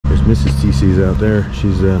Mrs. TC's out there.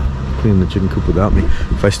 She's cleaning the chicken coop without me.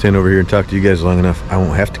 If I stand over here and talk to you guys long enough, I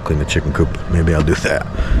won't have to clean the chicken coop. Maybe I'll do that.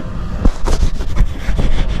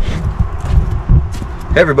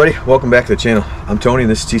 Hey everybody, welcome back to the channel. I'm Tony and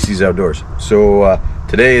this is TC's Outdoors. So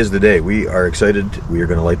today is the day. We are excited. We are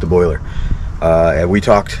going to light the boiler. We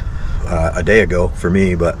talked a day ago for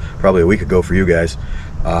me, but probably a week ago for you guys.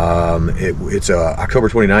 It's October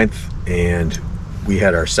 29th, and we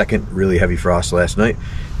had our second really heavy frost last night.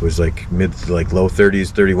 It was like low 30s,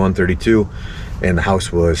 31, 32, and the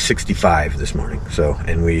house was 65 this morning. So,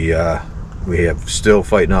 and we have still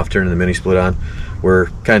fighting off turning the mini split on. We're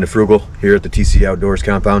kind of frugal here at the TC Outdoors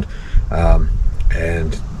compound,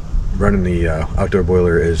 and running the outdoor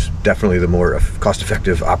boiler is definitely the more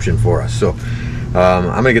cost-effective option for us. So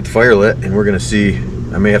I'm gonna get the fire lit, and we're gonna see.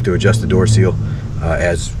 I may have to adjust the door seal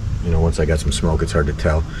as you know, once I got some smoke. It's hard to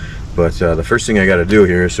tell, but the first thing I got to do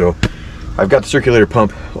here, so I've got the circulator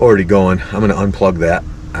pump already going. I'm gonna unplug that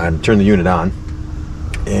and turn the unit on,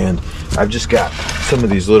 and I've just got some of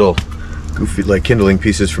these little goofy like kindling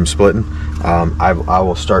pieces from splitting. I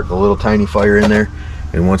will start a little tiny fire in there,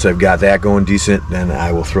 and once I've got that going decent, then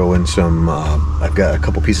I will throw in some I've got a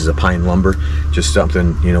couple pieces of pine lumber, just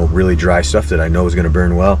something, you know, really dry stuff that I know is going to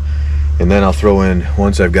burn well. And then I'll throw in,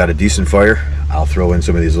 once I've got a decent fire, I'll throw in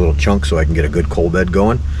some of these little chunks so I can get a good coal bed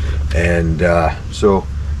going. And so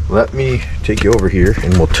let me take you over here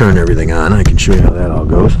and we'll turn everything on. I can show you how that all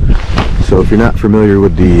goes. So if you're not familiar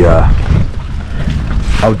with the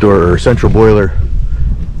outdoor or central boiler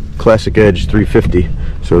Classic Edge 350,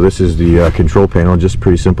 so this is the control panel. Just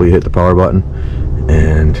pretty simple, you hit the power button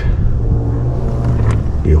and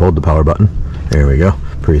you hold the power button. There we go.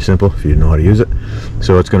 Pretty simple if you know how to use it.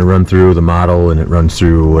 So it's going to run through the model, and it runs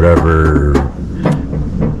through whatever.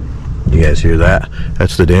 You guys hear that?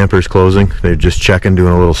 That's the dampers closing. They're just checking,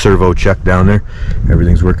 doing a little servo check down there.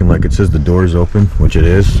 Everything's working like it says. The door's open, which it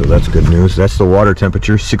is, so that's good news. That's the water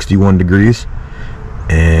temperature, 61 degrees.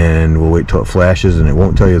 And we'll wait till it flashes, and it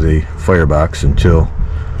won't tell you the firebox until,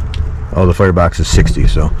 oh, the firebox is 60.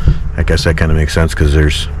 So I guess that kind of makes sense, because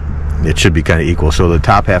it should be kind of equal. So the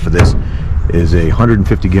top half of this is a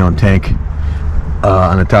 150 gallon tank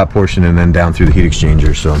on the top portion, and then down through the heat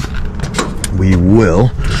exchanger. So we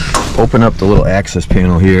will open up the little access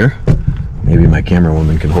panel here. Maybe my camera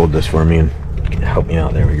woman can hold this for me and help me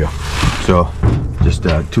out. There we go. So just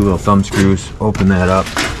two little thumb screws, open that up,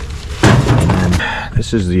 and then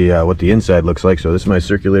this is the what the inside looks like. So this is my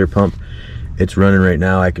circulator pump. It's running right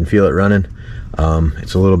now. I can feel it running.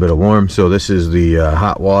 It's a little bit of warm. So this is the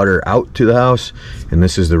hot water out to the house, and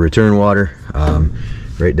this is the return water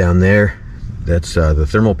right down there. That's the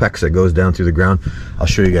thermal PEX that goes down through the ground. I'll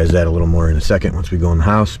show you guys that a little more in a second once we go in the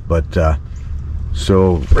house. But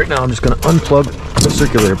so right now I'm just going to unplug the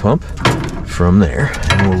circulator pump from there,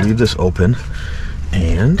 and we'll leave this open,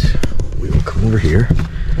 and we will come over here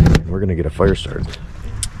and we're going to get a fire started.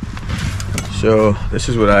 So this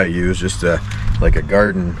is what I use, just like a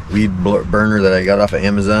garden weed burner that I got off of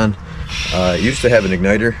Amazon. It used to have an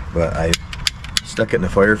igniter, but I stuck it in the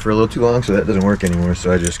fire for a little too long, so that doesn't work anymore.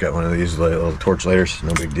 So I just got one of these little torch lighters.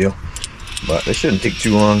 No big deal, but it shouldn't take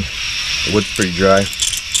too long. The wood's pretty dry.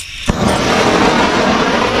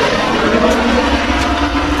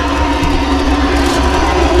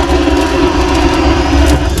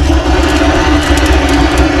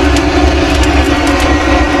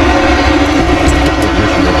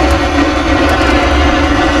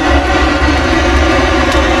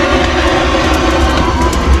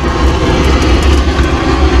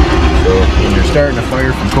 Starting a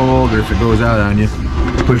fire from cold, or if it goes out on you,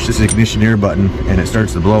 push this ignition air button and it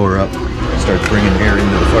starts the blower up. It starts bringing air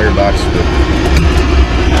into the firebox.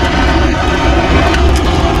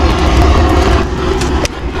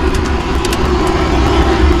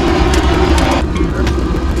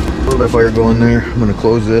 A little bit of fire going there. I'm going to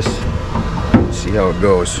close this, see how it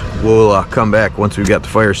goes. We'll come back once we've got the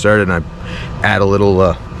fire started, and I add a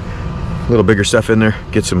little bigger stuff in there,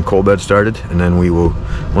 get some coal bed started, and then we will,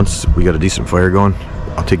 once we got a decent fire going,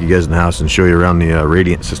 I'll take you guys in the house and show you around the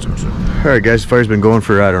radiant system. So, all right guys, the fire's been going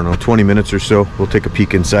for, I don't know, 20 minutes or so. We'll take a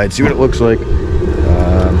peek inside, see what it looks like. It's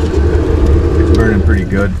burning pretty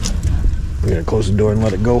good. I'm gonna close the door and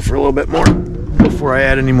let it go for a little bit more before I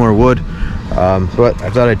add any more wood. But I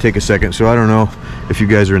thought I'd take a second. So I don't know if you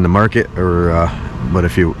guys are in the market, or but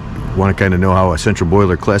if you want to kind of know how a central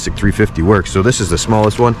boiler Classic 350 works. So this is the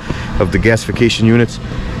smallest one of the gasification units.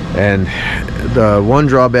 And the one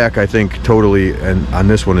drawback I think totally and on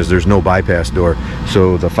this one is there's no bypass door.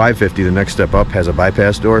 So the 550, the next step up, has a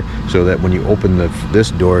bypass door so that when you open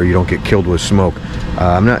this door you don't get killed with smoke.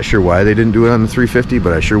 I'm not sure why they didn't do it on the 350,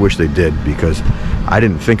 but I sure wish they did, because I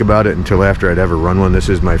didn't think about it until after I'd ever run one. This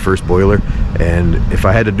is my first boiler, and if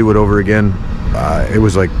I had to do it over again, it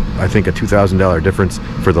was like I think a $2,000 difference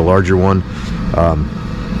for the larger one.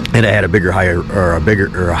 And it had it had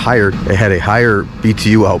a higher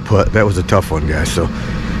BTU output. That was a tough one, guys. So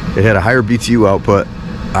it had a higher BTU output,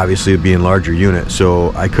 obviously it being larger unit.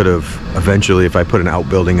 So I could have eventually, if I put an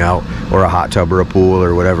outbuilding out or a hot tub or a pool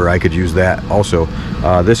or whatever, I could use that also.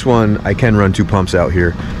 This one, I can run 2 pumps out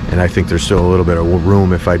here, and I think there's still a little bit of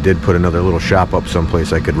room. If I did put another little shop up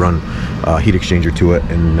someplace, I could run a heat exchanger to it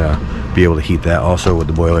and be able to heat that also with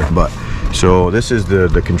the boiler. But so this is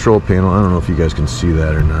the control panel. I don't know if you guys can see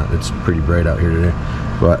that or not. It's pretty bright out here today,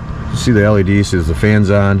 but you see the LED says the fan's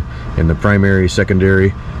on, and the primary,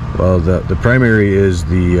 secondary. Well, the primary is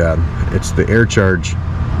it's the air charge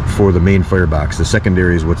for the main firebox. The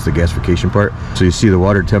secondary is what's the gasification part. So you see the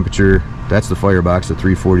water temperature, that's the firebox at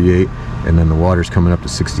 348, and then the water's coming up to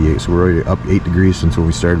 68. So we're already up 8 degrees since when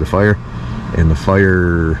we started the fire, and the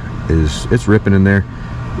fire it's ripping in there.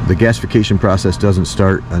 The gasification process doesn't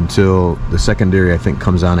start until the secondary, I think,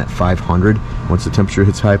 comes on at 500. Once the temperature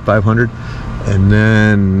hits high 500, and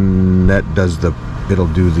then that does it'll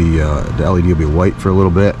do the LED will be white for a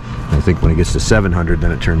little bit. And I think when it gets to 700,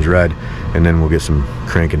 then it turns red, and then we'll get some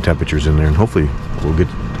cranking temperatures in there, and hopefully we'll get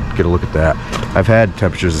a look at that. I've had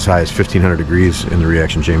temperatures as high as 1500 degrees in the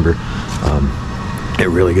reaction chamber. It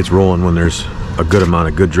really gets rolling when there's a good amount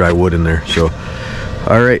of good dry wood in there. So,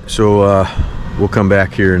 all right, so we'll come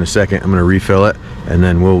back here in a second. I'm going to refill it, and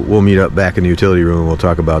then we'll meet up back in the utility room, and we'll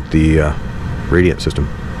talk about the radiant system.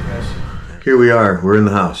 Here we are. We're in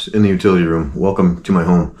the house, in the utility room. Welcome to my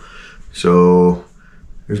home. So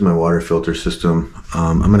here's my water filter system.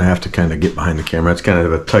 I'm going to have to kind of get behind the camera. It's kind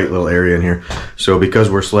of a tight little area in here. So because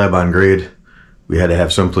we're slab on grade, we had to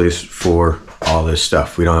have some place for all this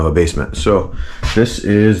stuff. We don't have a basement. So this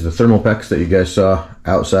is the Thermopex that you guys saw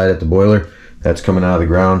outside at the boiler. That's coming out of the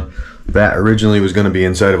ground. That originally was going to be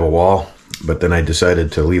inside of a wall, but then I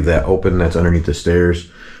decided to leave that open. That's underneath the stairs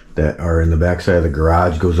that are in the back side of the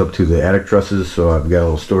garage, goes up to the attic trusses. So I've got a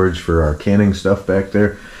little storage for our canning stuff back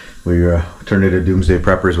there. We turned into doomsday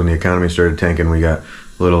preppers when the economy started tanking. We got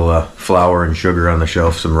a little flour and sugar on the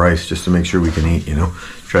shelf, some rice, just to make sure we can eat, you know,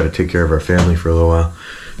 try to take care of our family for a little while.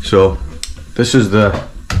 So this is the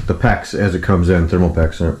PEX as it comes in,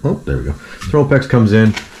 Thermopex. Oh, there we go. Thermopex comes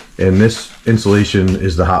in, and this insulation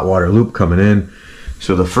is the hot water loop coming in.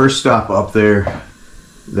 So the first stop up there,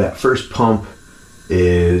 that first pump,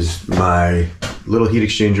 is my little heat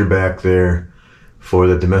exchanger back there for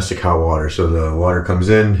the domestic hot water. So the water comes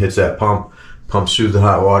in, hits that pump, pumps through the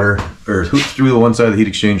hot water, or hoops through the one side of the heat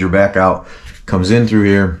exchanger, back out, comes in through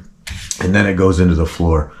here, and then it goes into the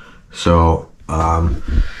floor. So a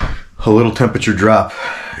little temperature drop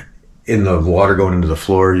in the water going into the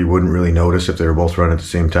floor, you wouldn't really notice if they were both running at the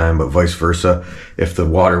same time, but vice versa. If the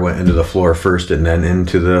water went into the floor first and then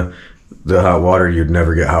into the hot water, you'd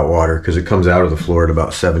never get hot water because it comes out of the floor at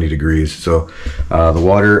about 70 degrees. So the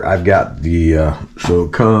water, I've got the, so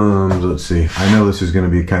it comes, let's see, I know this is going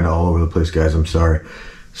to be kind of all over the place, guys, I'm sorry.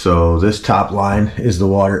 So this top line is the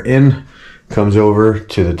water in, comes over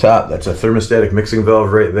to the top. That's a thermostatic mixing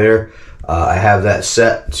valve right there. I have that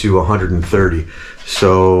set to 130.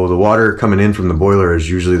 So the water coming in from the boiler is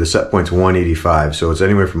usually, the set point's 185. So it's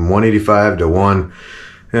anywhere from 185 to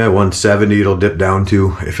 170 it'll dip down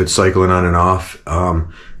to if it's cycling on and off.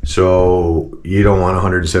 So you don't want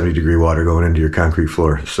 170 degree water going into your concrete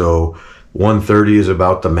floor. So 130 is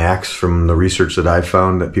about the max from the research that I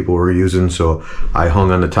found that people were using. So I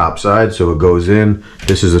hung on the top side, so it goes in.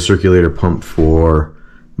 This is a circulator pump for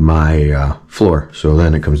my floor. So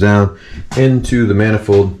then it comes down into the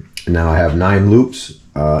manifold. Now I have 9 loops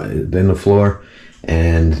in the floor,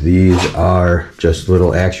 and these are just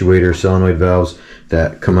little actuator solenoid valves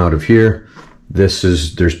that come out of here. There's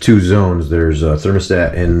 2 zones. There's a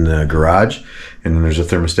thermostat in the garage, and then there's a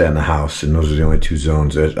thermostat in the house, and those are the only 2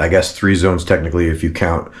 zones. I guess 3 zones technically if you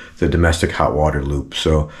count the domestic hot water loop.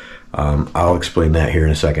 So I'll explain that here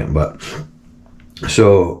in a second. But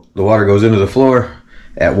so the water goes into the floor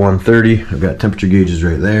at 130. I've got temperature gauges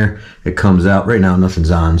right there. It comes out right now,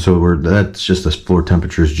 nothing's on, so that's just the floor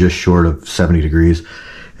temperature is just short of 70 degrees,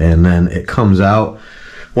 and then it comes out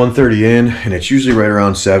 130 in, and it's usually right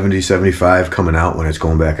around 70, 75 coming out when it's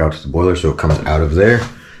going back out to the boiler. So it comes out of there,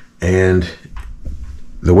 and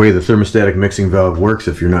the way the thermostatic mixing valve works,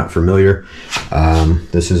 if you're not familiar,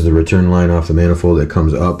 this is the return line off the manifold that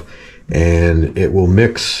comes up, and it will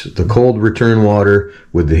mix the cold return water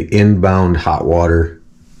with the inbound hot water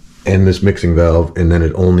and this mixing valve, and then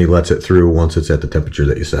it only lets it through once it's at the temperature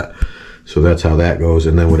that you set. So that's how that goes,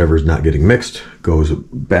 and then whatever's not getting mixed goes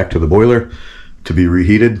back to the boiler to be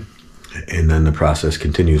reheated, and then the process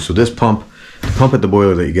continues. So this pump at the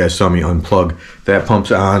boiler that you guys saw me unplug, that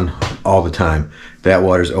pump's on all the time. That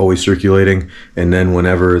water's always circulating, and then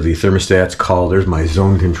whenever the thermostat's call, there's my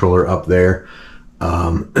zone controller up there.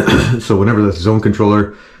 So whenever the zone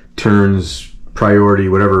controller turns priority,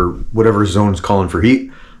 whatever zone's calling for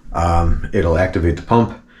heat, it'll activate the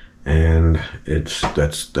pump, and that's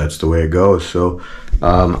the way it goes. So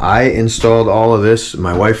I installed all of this.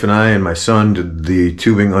 My wife and I and my son did the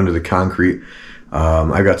tubing under the concrete.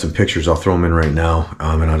 I got some pictures, I'll throw them in right now,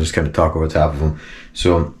 and I'll just kind of talk over the top of them.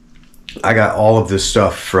 So I got all of this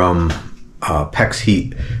stuff from PEX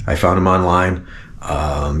Heat. I found them online.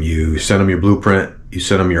 You send them your blueprint, you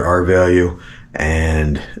send them your R value,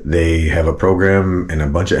 and they have a program and a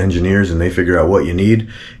bunch of engineers, and they figure out what you need,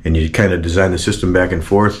 and you kind of design the system back and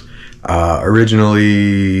forth.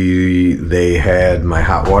 Originally, they had my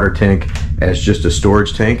hot water tank as just a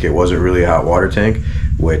storage tank. It wasn't really a hot water tank,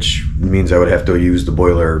 which means I would have to use the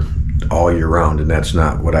boiler all year round, and that's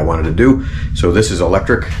not what I wanted to do. So this is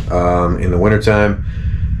electric. In the wintertime,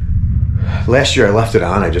 last year I left it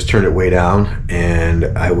on. I just turned it way down, and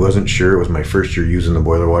I wasn't sure. It was my first year using the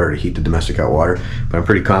boiler water to heat the domestic hot water, but I'm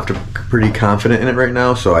pretty confident in it right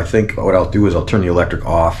now. So I think what I'll do is I'll turn the electric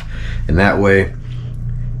off, and that way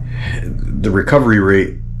the recovery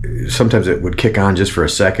rate, sometimes it would kick on just for a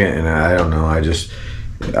second, and I don't know. I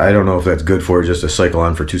don't know if that's good for just to cycle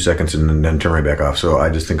on for 2 seconds and then turn right back off. So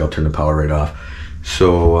I just think I'll turn the power right off.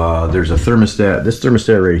 So there's a thermostat. This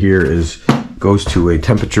thermostat right here goes to a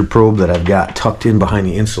temperature probe that I've got tucked in behind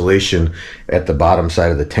the insulation at the bottom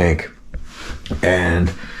side of the tank.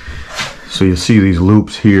 And so you see these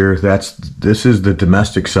loops here. This is the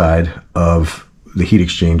domestic side of the heat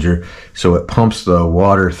exchanger. So it pumps the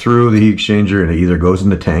water through the heat exchanger, and it either goes in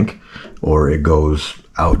the tank or it goes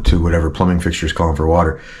out to whatever plumbing fixture is calling for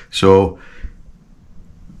water. So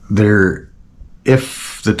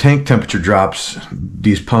if the tank temperature drops,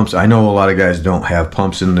 these pumps, I know a lot of guys don't have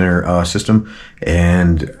pumps in their system,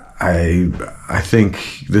 and I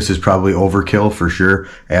think this is probably overkill for sure.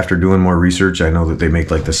 After doing more research, I know that they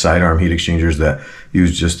make like the sidearm heat exchangers that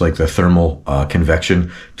use just like the thermal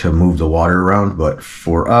convection to move the water around. But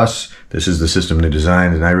for us, this is the system they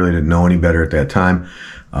designed, and I really didn't know any better at that time.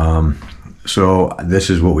 So this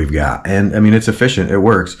is what we've got, and I mean, it's efficient, it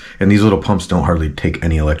works, and these little pumps don't hardly take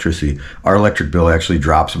any electricity. Our electric bill actually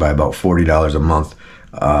drops by about $40 a month,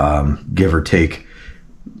 give or take.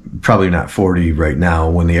 Probably not 40 right now.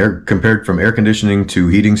 When compared from air conditioning to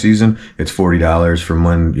heating season, it's $40. From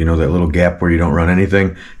when, you know, that little gap where you don't run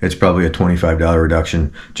anything, it's probably a $25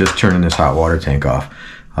 reduction just turning this hot water tank off.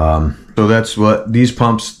 So that's what these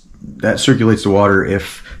pumps, that circulates the water.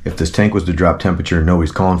 If this tank was to drop temperature and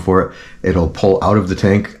nobody's calling for it, it'll pull out of the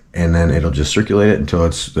tank, and then it'll just circulate it until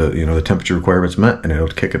it's the temperature requirements met, and it'll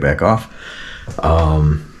kick it back off.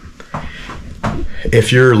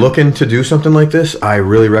 If you're looking to do something like this, I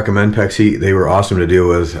really recommend PEX Heat. They were awesome to deal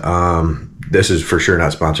with. This is for sure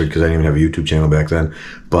not sponsored because I didn't even have a YouTube channel back then,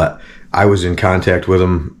 but I was in contact with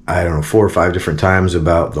them, I don't know, 4 or 5 different times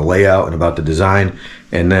about the layout and about the design.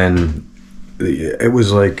 And then it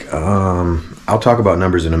was like, I'll talk about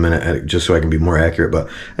numbers in a minute just so I can be more accurate, but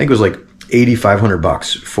I think it was like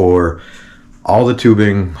 $8,500 for all the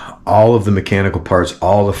tubing, all of the mechanical parts,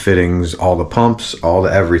 all the fittings, all the pumps, all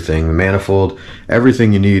the everything, the manifold,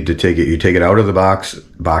 everything you need to take it. You take it out of the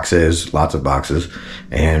boxes, lots of boxes,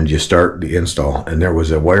 and you start the install. And there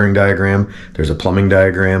was a wiring diagram, there's a plumbing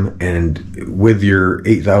diagram, and with your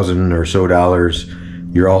 $8,000 or so dollars,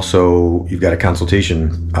 you've got a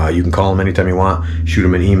consultation. You can call them anytime you want, shoot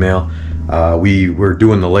them an email. We were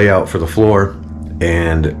doing the layout for the floor,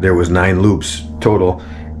 and there was 9 loops total,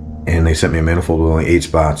 and they sent me a manifold with only 8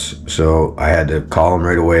 spots. So I had to call them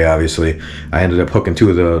right away, obviously. I ended up hooking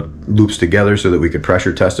 2 of the loops together so that we could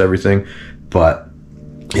pressure test everything. But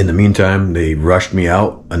in the meantime, they rushed me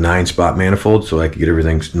out a 9-spot manifold so I could get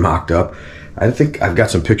everything mocked up. I think I've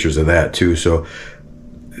got some pictures of that too. So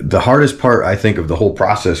the hardest part, I think, of the whole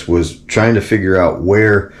process was trying to figure out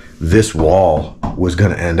where this wall was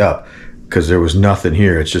going to end up, because there was nothing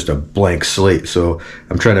here. It's just a blank slate. So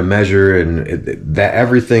I'm trying to measure, and that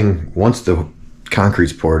everything, once the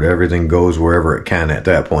concrete's poured, everything goes wherever it can at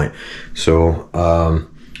that point. So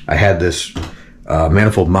I had this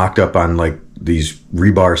manifold mocked up on like these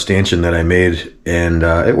rebar stanchion that I made, and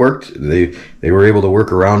it worked. They were able to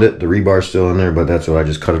work around it. The rebar's still in there, but that's why I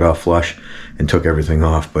just cut it off flush and took everything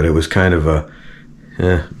off. But it was kind of a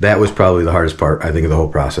that was probably the hardest part, I think, of the whole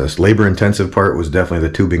process. Labor intensive part was definitely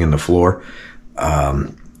the tubing in the floor.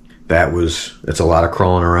 It's a lot of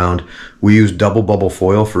crawling around. We use double bubble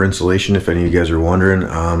foil for insulation, if any of you guys are wondering.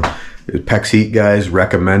 PEX Heat guys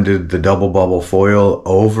recommended the double bubble foil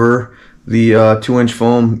over the 2-inch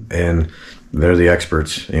foam, and they're the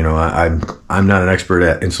experts. You know, I'm not an expert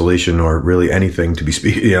at insulation or really anything to be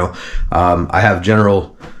speaking. You know, I have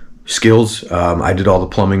general skills. I did all the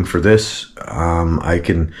plumbing for this. I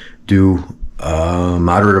can do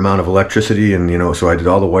moderate amount of electricity, and you know, so I did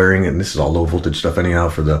all the wiring, and this is all low voltage stuff anyhow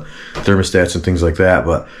for the thermostats and things like that.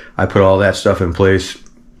 But I put all that stuff in place.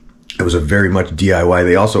 It was a very much DIY.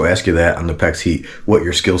 They also ask you that on the PEX Heat, what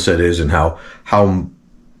your skill set is and how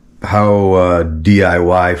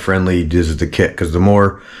DIY friendly is the kit, because the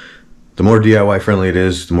more DIY friendly it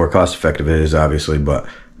is, the more cost effective it is, obviously. But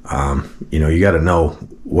you know, you got to know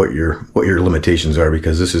what your limitations are,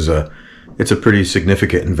 because this is it's a pretty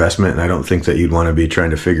significant investment, and I don't think that you'd want to be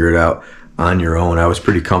trying to figure it out on your own. I was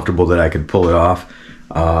pretty comfortable that I could pull it off,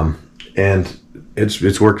 and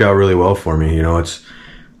it's worked out really well for me. You know, it's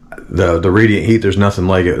the radiant heat. There's nothing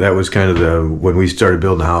like it. That was kind of when we started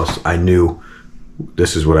building the house, I knew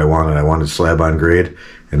this is what I wanted. I wanted slab on grade,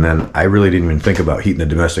 and then I really didn't even think about heating the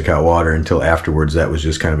domestic hot water until afterwards. That was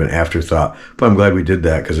just kind of an afterthought, but I'm glad we did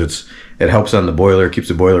that, because it helps on the boiler, keeps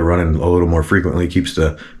the boiler running a little more frequently, keeps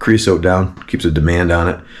the creosote down, keeps the demand on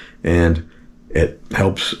it, and it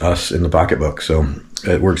helps us in the pocketbook, so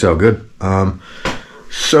it works out good.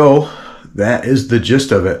 So that is the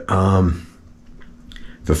gist of it.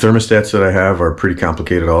 The thermostats that I have are pretty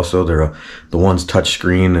complicated also. They're the one's touch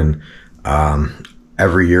screen, and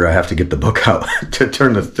every year I have to get the book out to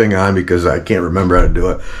turn the thing on, because I can't remember how to do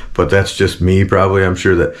it. But that's just me, probably. I'm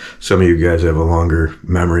sure that some of you guys have a longer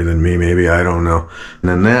memory than me, maybe. I don't know.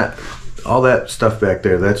 And then all that stuff back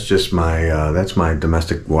there, that's just that's my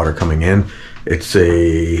domestic water coming in. It's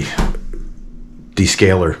a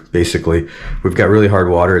descaler, basically. We've got really hard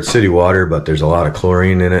water. It's city water, but there's a lot of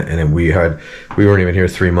chlorine in it, and we weren't even here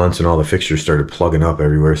 3 months, and all the fixtures started plugging up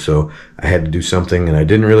everywhere, so I had to do something, and I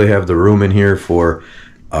didn't really have the room in here for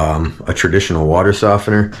a traditional water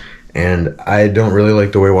softener, and I don't really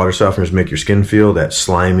like the way water softeners make your skin feel, that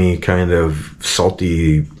slimy kind of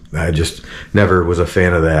salty. I just never was a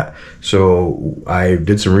fan of that. So I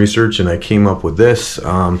did some research, and I came up with this.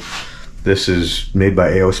 This is made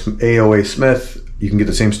by AOA Smith. You can get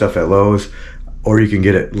the same stuff at Lowe's, or you can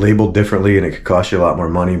get it labeled differently, and it could cost you a lot more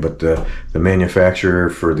money. But the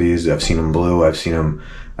manufacturer for these, I've seen them blue, I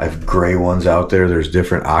have gray ones out there. There's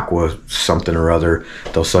different aqua something or other.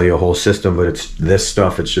 They'll sell you a whole system, but it's this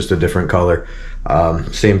stuff. It's just a different color.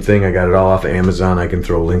 Same thing. I got it all off of Amazon. I can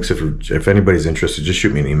throw links if anybody's interested. Just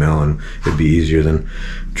shoot me an email, and it'd be easier than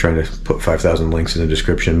trying to put 5,000 links in the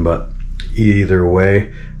description. But either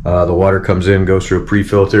way, the water comes in, goes through a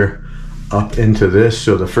pre-filter up into this.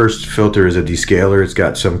 So the first filter is a descaler. It's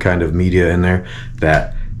got some kind of media in there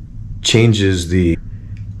that changes the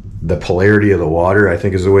polarity of the water, I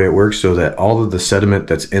think is the way it works, so that all of the sediment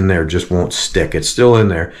that's in there just won't stick. It's still in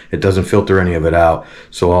there. It doesn't filter any of it out.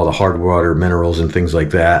 So all the hard water minerals and things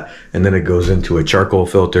like that. And then it goes into a charcoal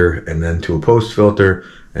filter, and then to a post filter,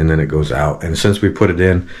 and then it goes out. And since we put it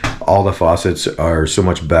in, all the faucets are so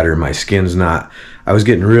much better. My skin's not, I was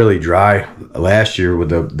getting really dry last year with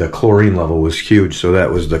the chlorine level was huge. So that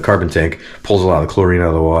was the carbon tank, pulls a lot of chlorine out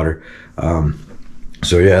of the water.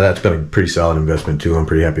 So yeah, that's been a pretty solid investment too. I'm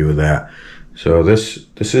pretty happy with that. So this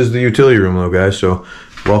is the utility room though, guys. So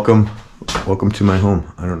welcome to my home.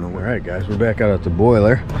 I don't know. All right, guys, we're back out at the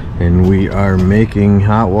boiler, and we are making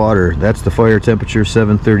hot water. That's the fire temperature,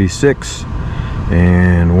 736.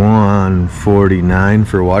 And 149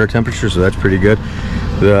 for water temperature, so that's pretty good.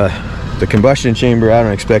 The combustion chamber, I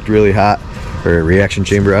don't expect really hot, or reaction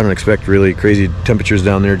chamber, I don't expect really crazy temperatures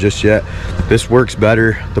down there just yet. This works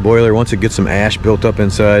better. The boiler, once it gets some ash built up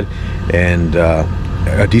inside and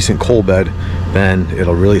a decent coal bed, then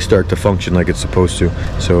it'll really start to function like it's supposed to.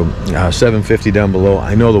 So 750 down below.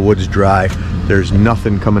 I know the wood's dry. There's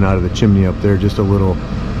nothing coming out of the chimney up there, just a little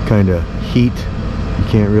kind of heat. You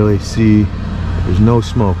can't really see. There's no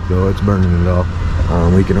smoke though, it's burning it all.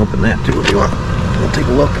 We can open that too if you want. We'll take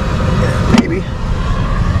a look. Yeah, maybe.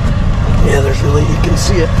 Yeah, there's really, you can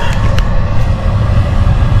see it.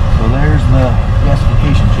 So there's the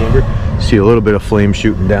gasification chamber. See a little bit of flame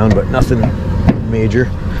shooting down, but nothing major.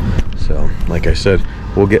 So, like I said,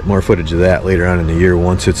 we'll get more footage of that later on in the year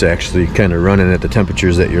once it's actually kind of running at the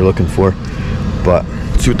temperatures that you're looking for. But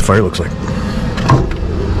let's see what the fire looks like.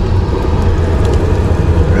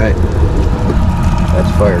 Alright,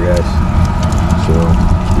 that's fire, guys. So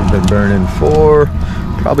we've been burning for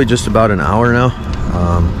probably just about an hour now.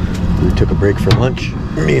 We took a break for lunch,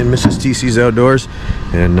 me and Mrs. TC's Outdoors,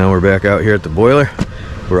 and now we're back out here at the boiler.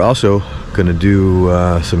 We're also gonna do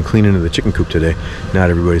some cleaning of the chicken coop today. Not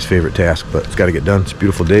everybody's favorite task, but it's got to get done. It's a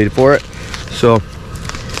beautiful day for it. So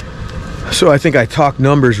I think I talk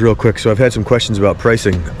numbers real quick. So I've had some questions about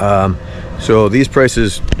pricing. So these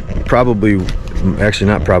prices probably, actually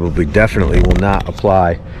not probably, definitely will not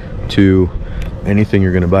apply to anything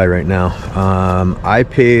you're gonna buy right now. I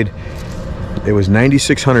paid, it was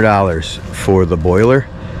 $9,600 for the boiler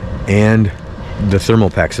and the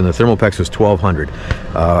Thermalpex, and the Thermalpex was $1,200.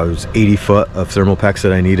 It was 80 foot of Thermalpex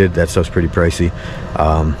that I needed. That stuff's pretty pricey.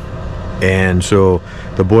 And so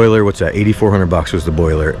the boiler, what's that, 8,400 bucks was the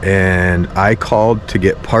boiler. And I called to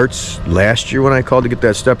get parts last year when I called to get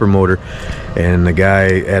that stepper motor, and the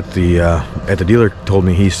guy at the dealer told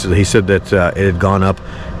me, he said that it had gone up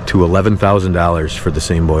to $11,000 for the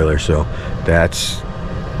same boiler. So that's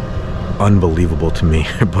unbelievable to me.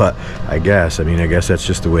 But I guess that's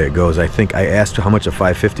just the way it goes. I think I asked how much a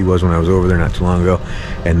 550 was when I was over there not too long ago,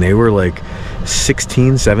 and they were like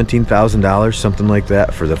 $17,000, something like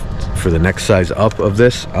that for the next size up of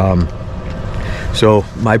this. So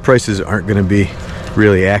my prices aren't going to be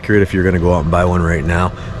really accurate if you're going to go out and buy one right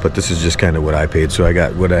now, but this is just kind of what I paid. So I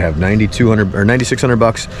got, what I have, 9,200 or 9,600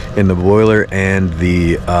 bucks in the boiler and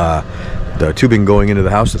the tubing going into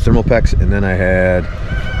the house, the Thermalpex, and then I had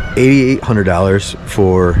 $8,800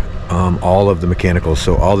 for all of the mechanicals.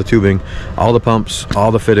 So all the tubing, all the pumps,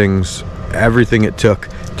 all the fittings, everything it took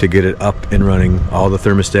to get it up and running, all the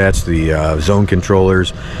thermostats, the zone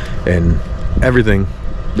controllers, and everything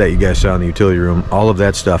that you guys saw in the utility room, all of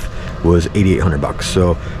that stuff was $8,800 bucks.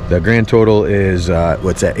 So the grand total is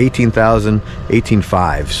what's that,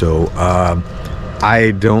 $18,500. So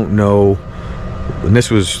I don't know, and this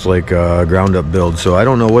was like a ground up build, so I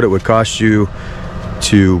don't know what it would cost you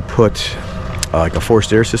to put like a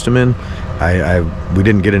forced air system in. We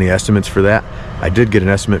didn't get any estimates for that. I did get an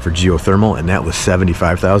estimate for geothermal, and that was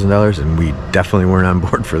 $75,000, and we definitely weren't on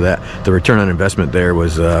board for that. The return on investment there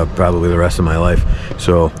was probably the rest of my life.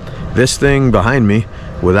 So this thing behind me,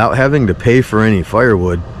 without having to pay for any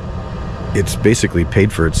firewood, it's basically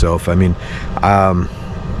paid for itself. I mean,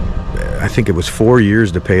 I think it was 4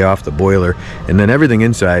 years to pay off the boiler, and then everything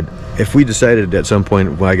inside. If we decided at some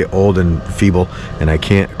point when I get old and feeble and I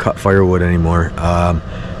can't cut firewood anymore,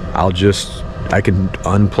 I can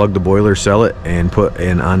unplug the boiler, sell it, and put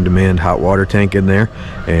an on-demand hot water tank in there,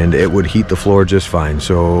 and it would heat the floor just fine.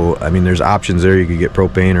 So I mean, there's options there. You could get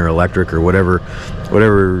propane or electric or whatever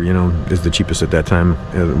you know is the cheapest at that time,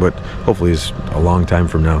 but hopefully is a long time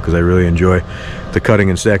from now, because I really enjoy the cutting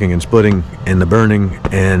and stacking and splitting and the burning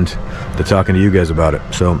and the talking to you guys about it.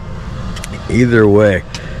 So either way,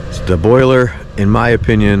 the boiler, in my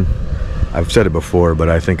opinion, I've said it before, but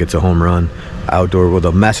I think it's a home run. Outdoor, well,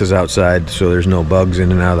 the mess is outside, so there's no bugs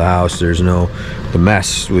in and out of the house. There's the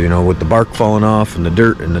mess, you know, with the bark falling off and the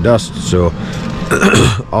dirt and the dust. So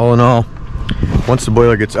all in all, once the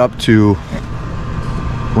water gets to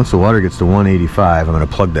 185, I'm going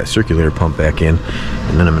to plug that circulator pump back in,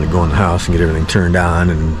 and then I'm going to go in the house and get everything turned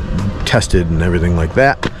on and tested and everything like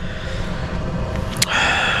that.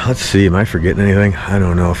 Let's see, am I forgetting anything? I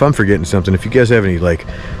don't know. If I'm forgetting something, if you guys have any like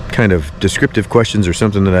kind of descriptive questions or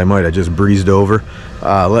something that I just breezed over,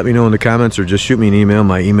 let me know in the comments, or just shoot me an email.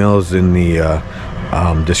 My email is in the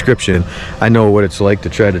description. I know what it's like to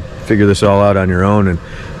try to figure this all out on your own, and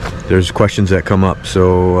there's questions that come up,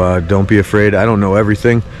 so don't be afraid. I don't know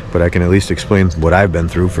everything, but I can at least explain what I've been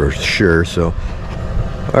through for sure. So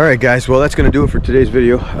alright guys, well that's going to do it for today's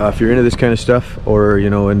video. If you're into this kind of stuff, or you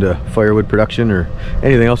know, into firewood production or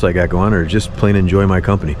anything else I got going, or just plain enjoy my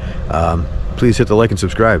company, please hit the like and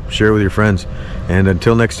subscribe, share it with your friends, and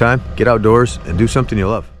until next time, get outdoors and do something you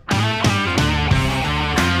love.